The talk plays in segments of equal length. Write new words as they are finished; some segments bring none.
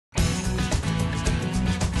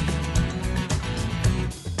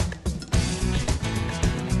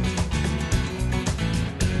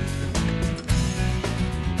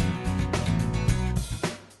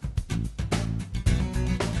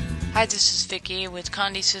Hi, this is Vicki with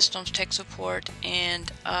Condi Systems Tech Support,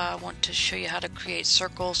 and I want to show you how to create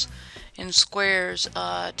circles and squares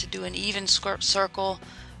to do an even circle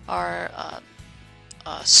or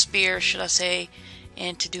a sphere, should I say,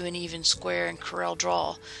 and to do an even square in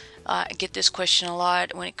CorelDRAW. I get this question a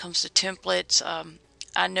lot when it comes to templates.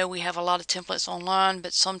 I know we have a lot of templates online,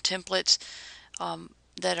 but some templates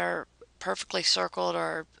that are perfectly circled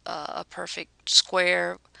or a perfect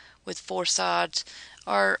square with four sides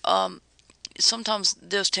are sometimes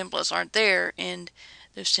those templates aren't there, and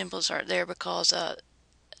those templates aren't there because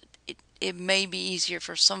it may be easier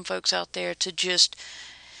for some folks out there to just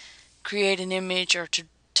create an image or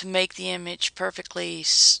to make the image perfectly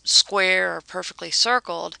square or perfectly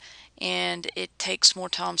circled, and it takes more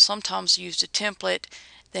time sometimes to use a template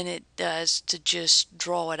than it does to just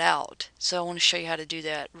draw it out. So I want to show you how to do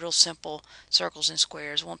that. Real simple circles and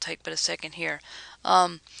squares. Won't take but a second here.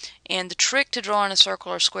 And the trick to drawing a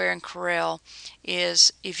circle or square in Corel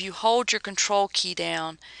is if you hold your control key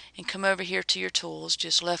down and come over here to your tools,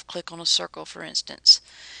 just left click on a circle for instance.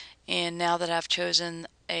 And now that I've chosen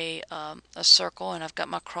a circle and I've got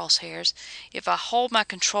my crosshairs, if I hold my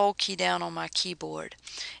control key down on my keyboard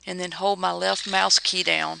and then hold my left mouse key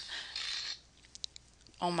down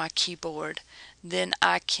on my keyboard, then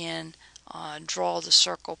I can draw the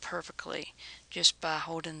circle perfectly just by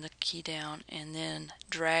holding the key down and then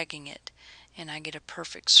dragging it, and I get a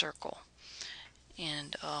perfect circle.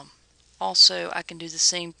 And also I can do the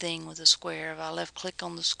same thing with a square. If I left click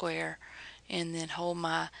on the square and then hold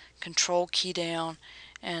my control key down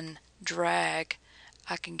and drag,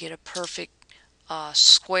 I can get a perfect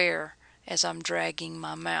square as I'm dragging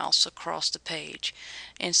my mouse across the page.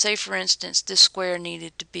 And say for instance this square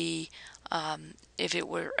needed to be, if it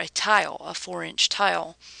were a tile, a 4-inch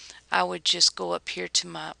tile, I would just go up here to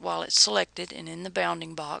my, while it's selected and in the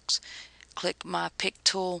bounding box, click my pick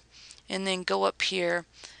tool and then go up here,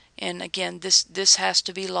 and again this has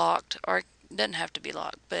to be locked, or it doesn't have to be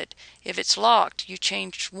locked, but if it's locked you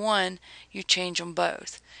change one, you change them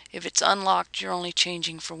both. If it's unlocked you're only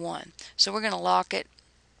changing for one. So we're going to lock it,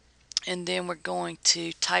 and then we're going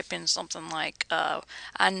to type in something like,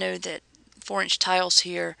 I know that 4-inch tiles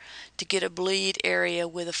here, to get a bleed area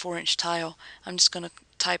with a 4-inch tile, I'm just going to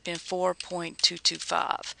type in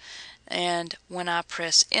 4.225, and when I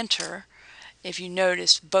press enter, if you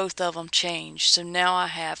notice both of them change. So now I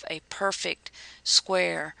have a perfect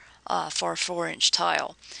square for a 4-inch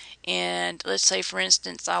tile. And let's say for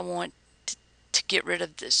instance I want to get rid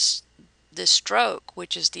of this stroke,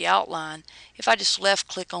 which is the outline. If I just left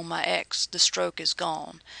click on my X, the stroke is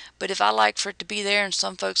gone. But if I like for it to be there, and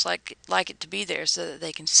some folks like it to be there so that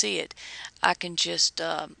they can see it, I can just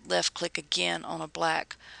left click again on a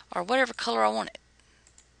black or whatever color I want it.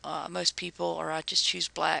 Most people, or I just choose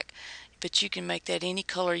black, but you can make that any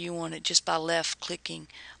color you want it just by left clicking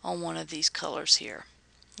on one of these colors here.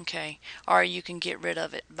 Okay, or you can get rid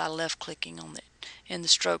of it by left clicking on it and the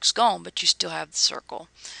stroke's gone, but you still have the circle.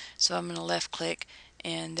 So I'm going to left click,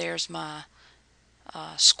 and there's my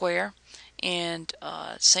square. And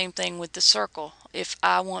same thing with the circle. If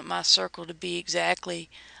I want my circle to be exactly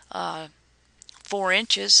 4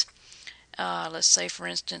 inches, let's say for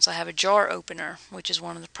instance I have a jar opener, which is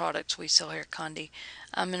one of the products we sell here at Condi.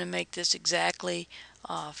 I'm going to make this exactly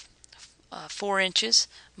 4 inches.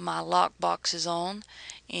 My lock box is on,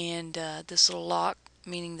 and this little lock,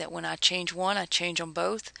 meaning that when I change one I change them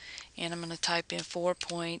both, and I'm going to type in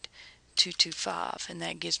 4.225, and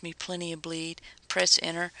that gives me plenty of bleed. Press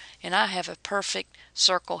enter, and I have a perfect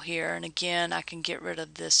circle here. And again I can get rid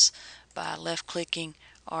of this by left clicking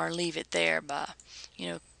or leave it there by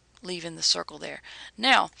leaving the circle there.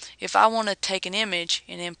 Now if I want to take an image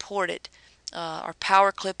and import it or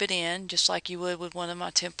power clip it in, just like you would with one of my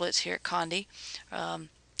templates here at Condi,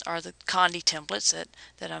 or the Condi templates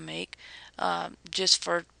that I make, just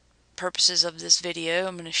for purposes of this video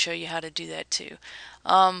I'm going to show you how to do that too.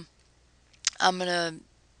 I'm going to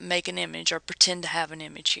make an image, or pretend to have an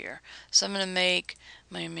image here. So I'm going to make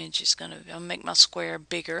my image, I'll make my square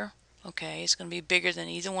bigger. Okay, it's going to be bigger than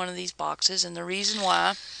either one of these boxes, and the reason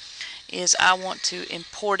why is I want to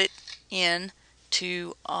import it in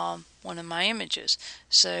to one of my images.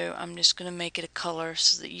 So I'm just going to make it a color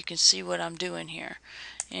so that you can see what I'm doing here.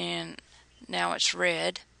 And now it's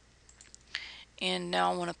red, and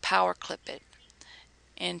now I want to power clip it.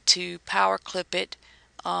 And to power clip it,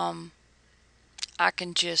 I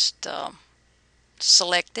can just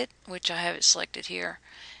select it, which I have it selected here,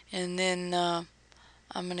 and then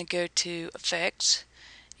I'm going to go to effects,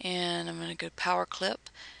 and I'm going to go power clip,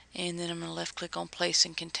 and then I'm going to left click on place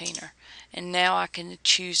in container, and now I can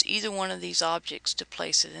choose either one of these objects to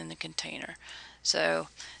place it in the container. So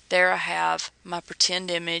there I have my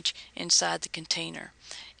pretend image inside the container.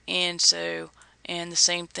 And so, and the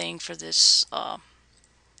same thing for this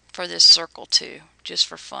circle too, just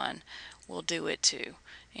for fun. We'll do it too.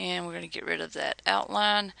 And we're going to get rid of that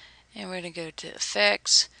outline, and we're going to go to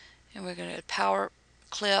effects, and we're going to power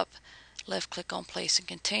clip, left click on place in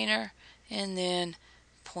container, and then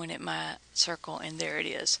point at my circle, and there it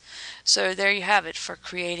is. So there you have it for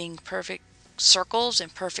creating perfect circles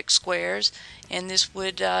and perfect squares. And this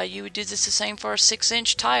would you would do this the same for a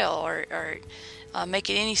 6-inch tile, or make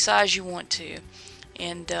it any size you want to,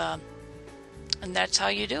 and that's how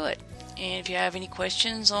you do it. And if you have any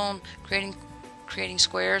questions on creating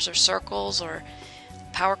squares or circles or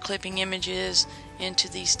power clipping images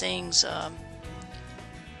into these things,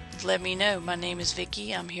 let me know. My name is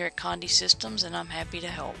Vicki. I'm here at Condi Systems, and I'm happy to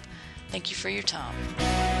help. Thank you for your time.